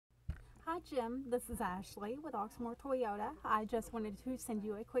Hi Jim, this is Ashley with Oxmoor Toyota. I just wanted to send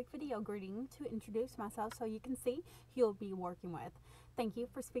you a quick video greeting to introduce myself so you can see who you'll be working with. Thank you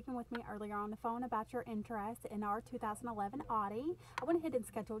for speaking with me earlier on the phone about your interest in our 2011 Audi. I went ahead and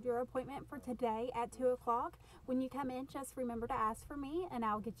scheduled your appointment for today at 2 o'clock. When you come in, just remember to ask for me and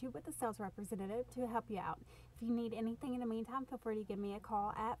I'll get you with the sales representative to help you out. If you need anything in the meantime, feel free to give me a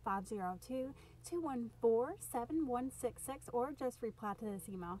call at 502-214-7166 or just reply to this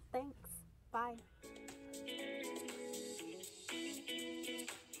email. Thanks. Bye.